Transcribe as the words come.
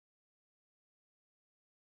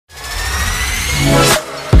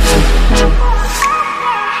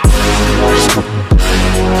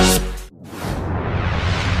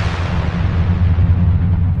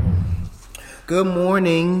Good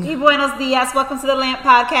morning. Y buenos dias. Welcome to the Lamp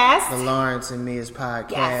Podcast. The Lawrence and Mia's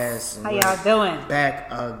podcast. Yes. And how y'all doing? Back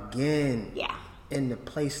again. Yeah. In the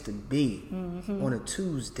place to be on a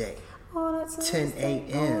Tuesday. On a 10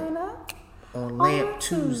 a.m. on Lamp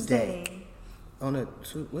Tuesday. On a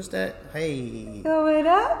what's that? Hey. Going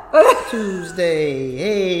up. Tuesday.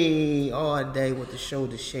 Hey. All day with the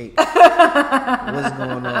shoulder shake. What's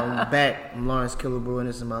going on? I'm back. I'm Lawrence Killebrew, and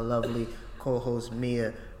this is my lovely co-host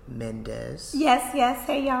Mia Mendez. Yes.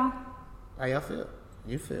 Hey, y'all. How y'all feel?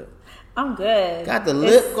 You feel? I'm good. Got the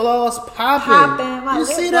lip gloss popping. My You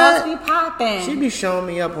lip see gloss that? be popping. She be showing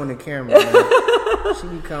me up on the camera. Man. She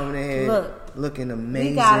be coming in here looking amazing.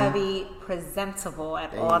 We gotta be presentable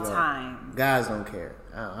at all times. Guys don't care.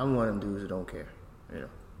 I'm one of them dudes who don't care. You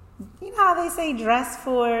know how they say dress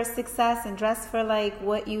for success and dress for like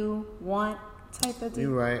what you want type of thing?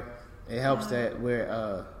 You're right. It helps that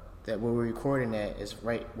where we're recording at is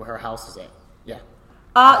right where her house is at. Yeah.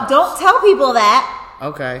 Don't tell people that.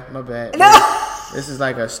 Okay, my bad. No. This is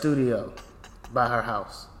like a studio by her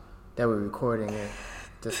house that we're recording in.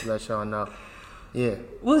 Just to let y'all know. Yeah.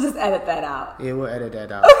 We'll just edit that out. Yeah, we'll edit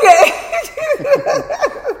that out. Okay.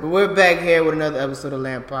 But we're back here with another episode of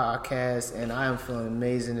Lamp Podcast, and I am feeling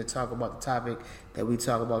amazing to talk about the topic that we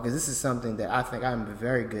talk about, because this is something that I think I'm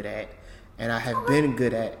very good at, and I have been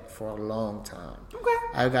good at for a long time. Okay.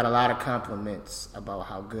 I've got a lot of compliments about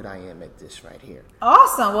how good I am at this right here.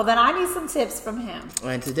 Awesome. Well, then I need some tips from him.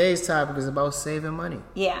 And today's topic is about saving money.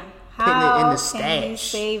 Yeah. Putting it in the stash. Can you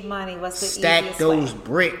save money? What's the easiest those way?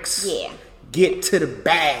 bricks. Yeah. Get to the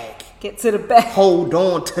bag. Get to the bag. Hold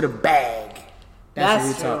on to the bag. That's what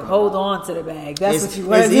we're true. talking Hold about. on to the bag. That's what you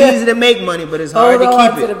want It's to do. easy to make money, but it's hard to keep it.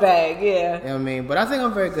 Hold on to the bag, yeah. You know what I mean? But I think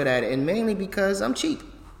I'm very good at it, and mainly because I'm cheap.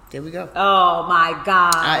 There we go. Oh, my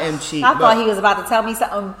God. I am cheap. I thought he was about to tell me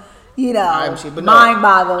something, I am cheap, but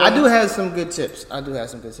mind-boggling. I do have some good tips. So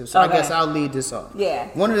Okay. I guess I'll lead this off. Yeah.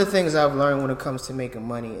 One of the things I've learned when it comes to making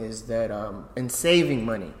money is that in saving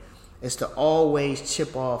money is to always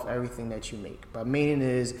chip off everything that you make. By meaning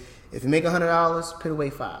is, if you make $100, put away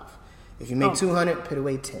 $5. If you make $200, put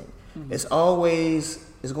away $10. Mm-hmm.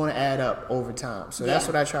 It's going to add up over time. So that's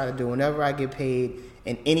what I try to do whenever I get paid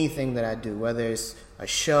in anything that I do, whether it's a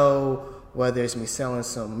show, whether it's me selling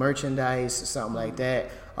some merchandise or something like that.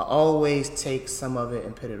 I always take some of it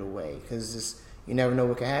and put it away, because you never know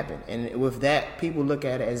what can happen. And with that, people look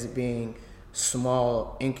at it as it being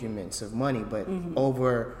small increments of money, but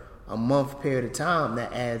over a month period of time,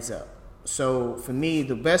 that adds up. So for me,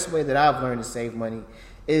 the best way that I've learned to save money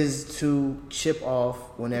is to chip off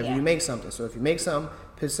whenever you make something. So if you make something,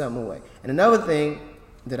 put something away. And another thing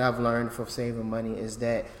that I've learned for saving money is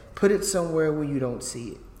that put it somewhere where you don't see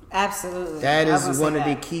it. Absolutely. That is one of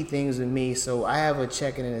the key things with me. So I have a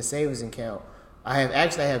checking and a savings account. I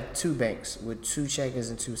have 2 banks with 2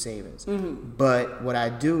 checkings and 2 savings. Mm-hmm. But what I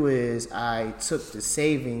do is I took the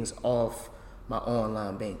savings off my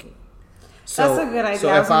online banking. So, that's a good idea.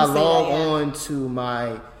 So if I log on to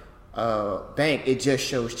my bank, it just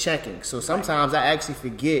shows checking. So sometimes I actually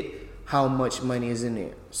forget how much money is in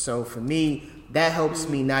there. So for me, that helps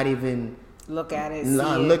me not even look at it,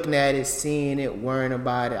 looking at it, seeing it, worrying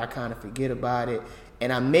about it. I kind of forget about it,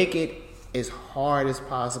 and I make it as hard as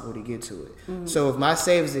possible to get to it. Mm-hmm. So if my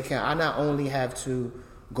savings account, I not only have to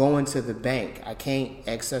go into the bank, I can't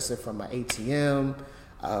access it from my ATM.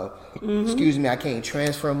 Excuse me, I can't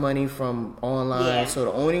transfer money from online. Yeah. So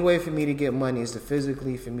the only way for me to get money is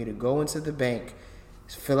for me to go into the bank,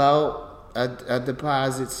 fill out a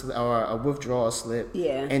deposit or a withdrawal slip,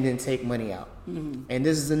 and then take money out. Mm-hmm. And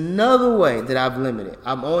this is another way that I've limited.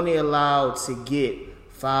 I'm only allowed to get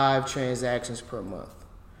 5 transactions per month.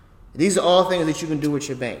 These are all things that you can do with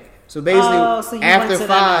your bank. So basically, after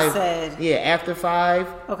 5,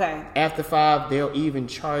 after 5, they'll even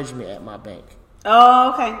charge me at my bank.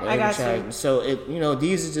 Oh, okay. I got you. So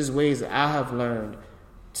these are just ways that I have learned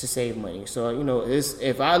to save money. So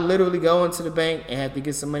if I literally go into the bank and have to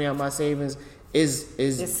get some money out of my savings, it's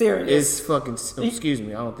serious. It's fucking. Excuse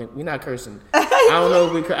me. I don't think we're not cursing. I don't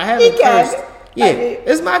know if I haven't cursed. Yeah,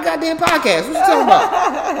 it's my goddamn podcast. What you talking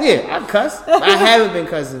about? Yeah, I cuss. I haven't been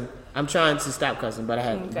cussing. I'm trying to stop cussing, but I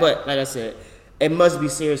haven't. Okay. But like I said, it must be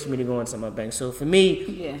serious for me to go into my bank. So for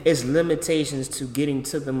me, it's limitations to getting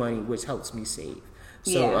to the money, which helps me save.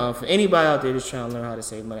 So for anybody out there that's trying to learn how to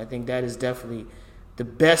save money, I think that is definitely the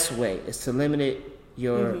best way, is to limit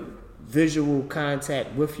your visual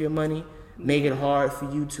contact with your money, make it hard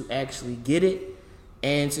for you to actually get it,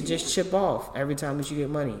 and to just chip off every time that you get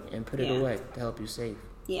money and put it away to help you save.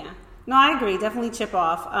 Yeah. No, I agree. Definitely chip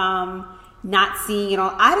off. not seeing it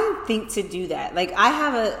all. I didn't think to do that. Like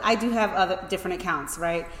I do have other different accounts,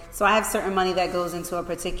 right? So I have certain money that goes into a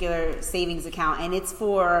particular savings account, and it's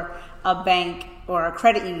for a bank or a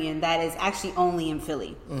credit union that is actually only in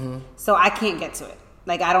Philly. Mm-hmm. So I can't get to it.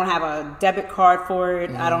 Like I don't have a debit card for it.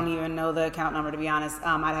 Mm-hmm. I don't even know the account number, to be honest.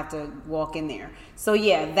 I'd have to walk in there. So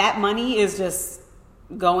yeah, that money is just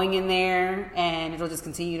going in there, and it'll just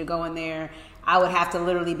continue to go in there. I would have to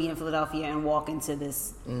literally be in Philadelphia and walk into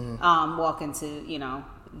this,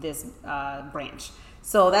 this branch.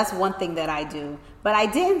 So that's one thing that I do. But I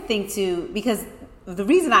didn't think to, because the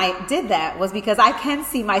reason I did that was because I can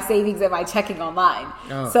see my savings and my checking online.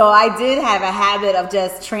 Oh. So I did have a habit of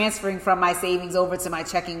just transferring from my savings over to my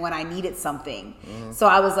checking when I needed something. Mm-hmm. So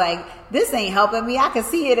I was like, this ain't helping me. I can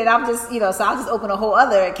see it, and I'm just, so I'll just open a whole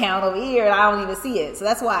other account over here, and I don't even see it. So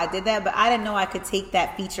that's why I did that. But I didn't know I could take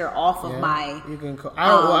that feature off of my. You can.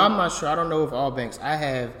 I'm not sure. I don't know if all banks.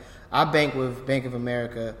 I bank with Bank of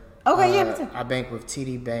America. Okay, yeah, me too. I bank with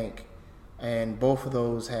TD Bank. And both of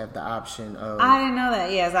those have the option of. I didn't know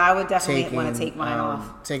that. Yes, I would definitely want to take mine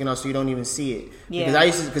off. Taking off so you don't even see it. Yeah.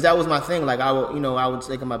 Because that was my thing. Like I would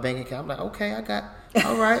take in my bank account. I'm like, okay, I got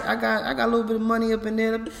a little bit of money up in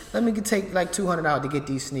there. Let me take like $200 to get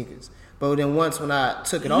these sneakers. But then once when I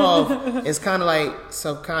took it off, it's kind of like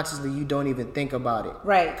subconsciously you don't even think about it,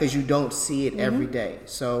 right? Because you don't see it every day.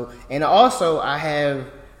 So, and also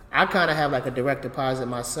I kind of have like a direct deposit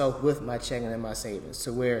myself with my checking and my savings,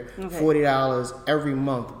 to where $40 every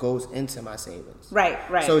month goes into my savings. Right.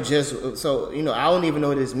 So I don't even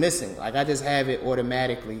know that it's missing. Like I just have it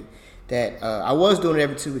automatically. That I was doing it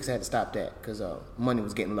every 2 weeks. I had to stop that because money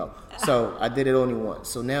was getting low. So I did it only once.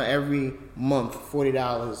 So now every month,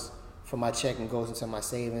 $40 from my checking goes into my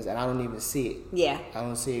savings, and I don't even see it. Yeah. I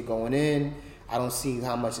don't see it going in. I don't see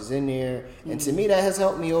how much is in there. And to me, that has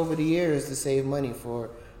helped me over the years to save money for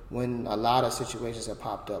when a lot of situations have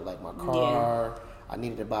popped up, like my car, I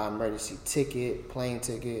needed to buy an emergency ticket, plane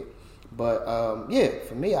ticket. But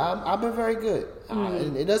for me, I've been very good.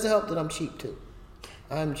 It doesn't help that I'm cheap too.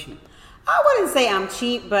 I'm cheap. I wouldn't say I'm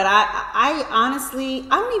cheap, but I honestly,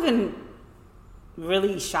 I don't even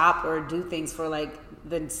really shop or do things for like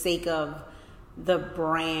the sake of the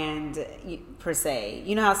brand per se.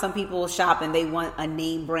 You know how some people shop and they want a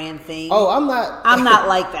name brand thing? Oh, I'm not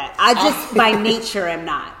like that. I just by nature am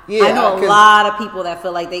not. Yeah, I know a lot of people that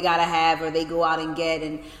feel like they gotta have or they go out and get,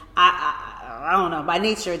 and I don't know. By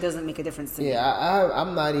nature, it doesn't make a difference to me. Yeah,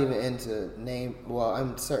 I'm not even into name. Well,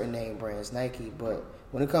 I'm certain name brands, Nike, but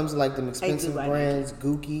when it comes to like them expensive brands,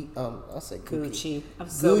 Gucci, I'll say Gucci. I'm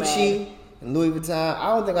so Gucci mad. And Louis Vuitton.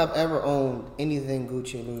 I don't think I've ever owned anything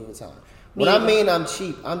Gucci and Louis Vuitton. When I mean I'm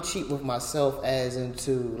cheap with myself, as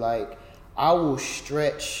into like I will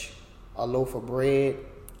stretch a loaf of bread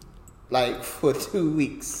like for 2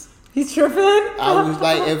 weeks. He's tripping. I was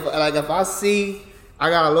like, if I see I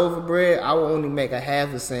got a loaf of bread, I will only make a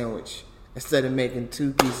half a sandwich instead of making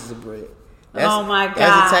 2 pieces of bread. Oh my god!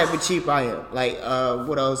 That's the type of cheap I am. Like,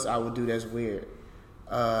 what else I would do that's weird?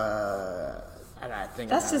 I gotta think.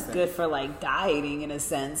 That's just good for like dieting in a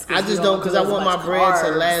sense. I just don't, because I want my bread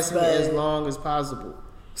to last me as long as possible.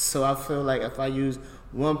 So I feel like if I use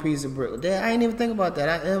one piece of bread, Dad, I ain't even think about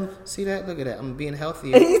that. See that? Look at that. I'm being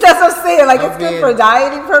healthier. That's what I'm saying. Like, it's good for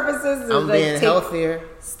dieting purposes. I'm being healthier.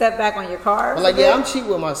 Step back on your carbs. But like, I'm cheap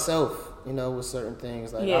with myself. With certain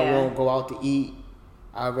things. Like, I won't go out to eat.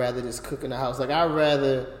 I'd rather just cook in the house. Like, I'd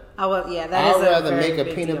rather make a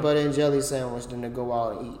peanut butter and jelly sandwich than to go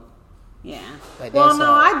out and eat. Yeah. Like,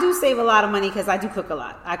 I do save a lot of money because I do cook a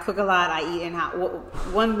lot. I cook a lot. I eat in house.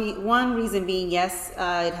 One reason being, yes,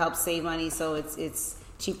 it helps save money, so it's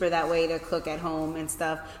cheaper that way to cook at home and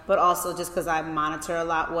stuff. But also just because I monitor a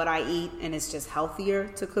lot what I eat, and it's just healthier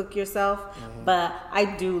to cook yourself. Mm-hmm. But I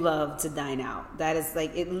do love to dine out. That is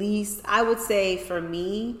like, at least I would say for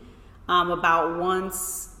me,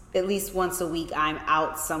 at least once a week I'm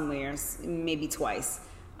out somewhere, maybe twice.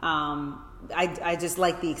 I just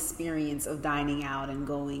like the experience of dining out and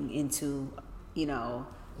going into,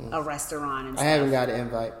 a restaurant and stuff. I haven't got an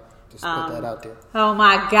invite. Just put that out there. Oh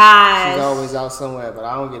my gosh. She's always out somewhere, but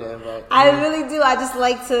I don't get an invite. I really do. I just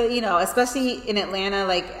like to, especially in Atlanta,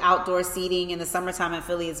 like outdoor seating in the summertime in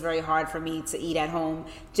Philly, it's very hard for me to eat at home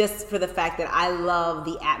just for the fact that I love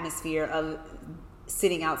the atmosphere of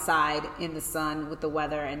sitting outside in the sun with the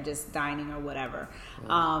weather and just dining or whatever.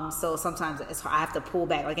 So sometimes I have to pull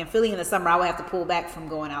back. Like in Philly in the summer, I would have to pull back from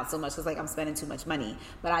going out so much because I'm spending too much money.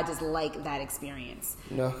 But I just like that experience.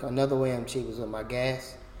 Another way I'm cheap is with my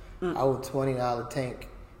gas. I would $20 tank,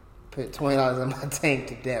 put $20 in my tank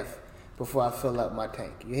to death before I fill up my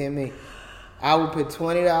tank. You hear me? I would put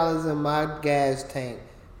 $20 in my gas tank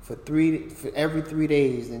for every 3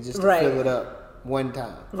 days and just to fill it up one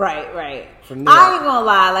time. Right. From there, I ain't gonna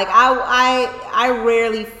lie. Like I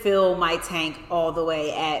rarely fill my tank all the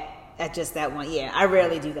way at just that one. Yeah, I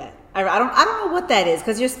rarely do that. I don't know what that is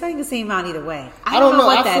because you're spending the same amount either way. I don't know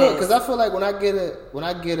what that is. Because I feel like when I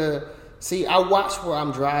get a see, I watch where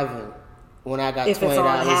I'm driving. When I got $20, if it's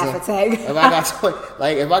on half a tank. if I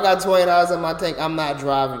got $20 in my tank, I'm not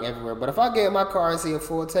driving everywhere. But if I get in my car and see a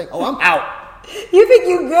full tank, I'm out. You think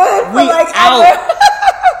you good? We out.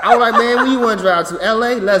 I'm like, man, where you want to drive to?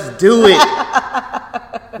 LA? Let's do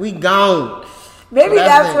it. We gone. Maybe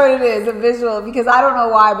that's what it is, a visual. Because I don't know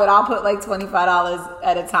why, but I'll put like $25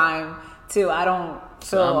 at a time too. I don't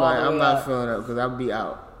feel I'm not filling up because I'll be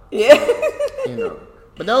out. Yeah. So,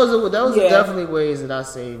 But those are definitely ways that I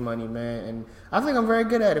save money, man, and I think I'm very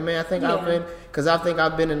good at it, man. I think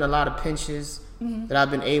I've been in a lot of pinches that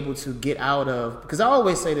I've been able to get out of. Because I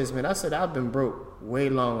always say this, man. I said I've been broke way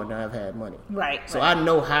longer than I've had money. Right. So I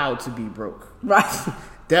know how to be broke. Right.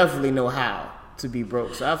 Definitely know how to be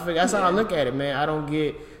broke. So I figure that's how I look at it, man. I don't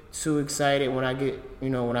get too excited when I get,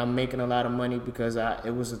 when I'm making a lot of money because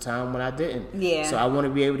it was a time when I didn't. Yeah. So I want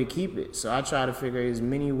to be able to keep it. So I try to figure as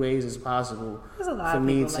many ways as possible for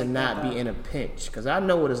me to not be in a pinch. Because I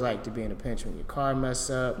know what it's like to be in a pinch when your car mess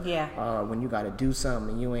up. Yeah. When you got to do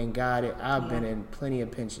something and you ain't got it. I've been in plenty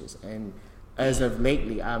of pinches. And as of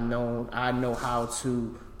lately, I know how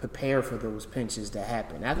to prepare for those pinches to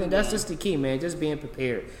happen. I think that's just the key, man. Just being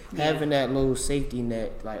prepared, having that little safety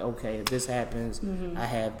net. Like, okay, if this happens, I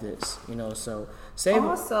have this. So save.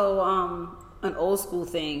 Also, an old school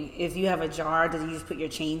thing. If you have a jar, do you just put your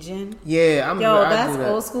change in? Yeah, that's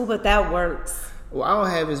old school, but that works. Well, I don't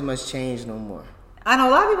have as much change no more. I know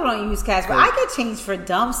a lot of people don't use cash, but I get change for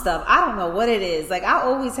dumb stuff. I don't know what it is. Like, I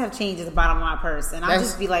always have change at the bottom of my purse, and I'll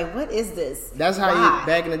just be like, what is this? That's how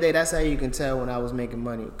back in the day, that's how you can tell when I was making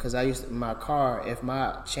money. Because my car, if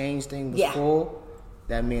my change thing was full,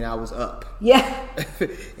 that mean I was up. Yeah.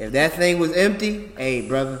 If that thing was empty, hey,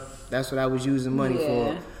 brother, that's what I was using money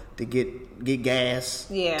for. To get gas,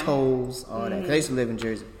 tolls, all that. Because I used to live in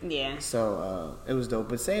Jersey. Yeah. So, it was dope.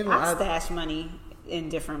 But saving... I stash money in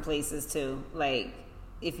different places too. Like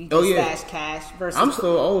if you just stash cash versus I'm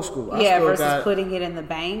still old school. Versus putting it in the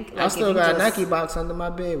bank. Like I still got a Nike box under my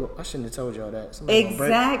bed. Well, I shouldn't have told y'all that. Somebody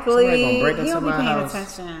gonna break into my house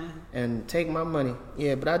attention. And take my money.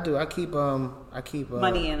 Yeah, but I do. I keep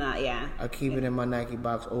money in that. Yeah. I keep it in my Nike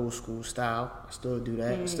box, old school style. I still do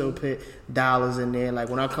that. I still put dollars in there. Like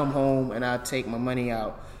when I come home and I take my money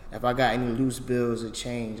out. If I got any loose bills or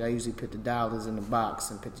change, I usually put the dollars in the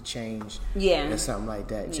box and put the change, or something like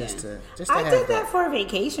that, just to I did that for a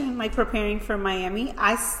vacation, like preparing for Miami.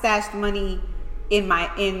 I stashed money in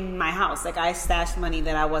my house. Like I stashed money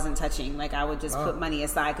that I wasn't touching. Like I would just put money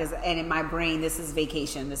aside and in my brain, this is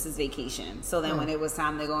vacation. So then when it was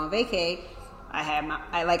time to go on vacay,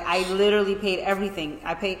 I literally paid everything.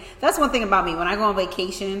 That's one thing about me. When I go on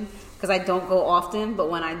vacation, because I don't go often, but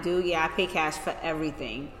when I do, I pay cash for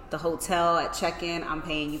everything. The hotel at check-in, I'm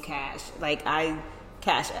paying you cash. Like I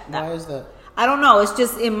cash. Why is that? I don't know. It's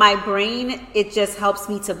just in my brain. It just helps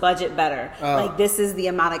me to budget better. Like this is the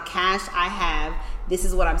amount of cash I have. This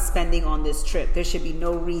is what I'm spending on this trip. There should be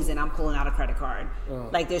no reason I'm pulling out a credit card.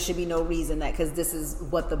 Like there should be no reason because this is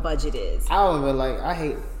what the budget is. I'm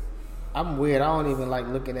weird. I don't even like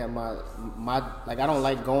looking at my I don't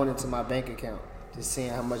like going into my bank account. Just seeing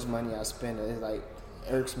how much money I spend, it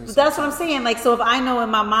irks me. But that's what I'm saying. Like, so if I know in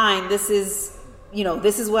my mind, this is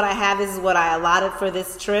what I have, this is what I allotted for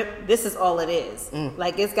this trip, this is all it is.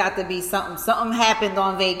 Like, it's got to be something happened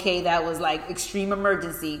on vacay that was like extreme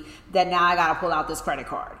emergency that now I got to pull out this credit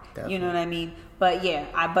card. Definitely. You know what I mean? But yeah,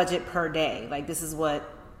 I budget per day. Like, this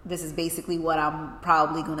is basically what I'm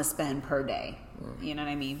probably going to spend per day. You know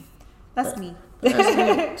what I mean? That's me.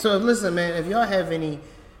 So listen, man, if y'all have any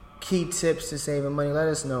key tips to saving money, let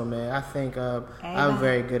us know, man. I think I'm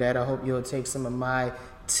very good at it. I hope you'll take some of my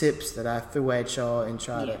tips that I threw at y'all and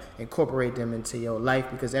try to incorporate them into your life,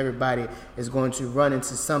 because everybody is going to run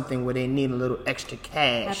into something where they need a little extra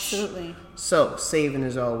cash. Absolutely. So saving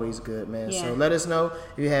is always good, man. So let us know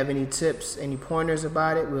if you have any tips, any pointers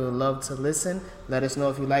about it. We would love to listen. Let us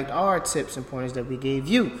know if you liked our tips and pointers that we gave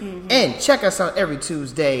you. And check us out every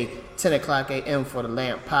Tuesday, 10 o'clock a.m. for the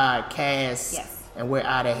Lamp Podcast. Yes. And we're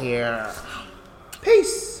out of here.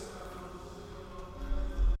 Peace.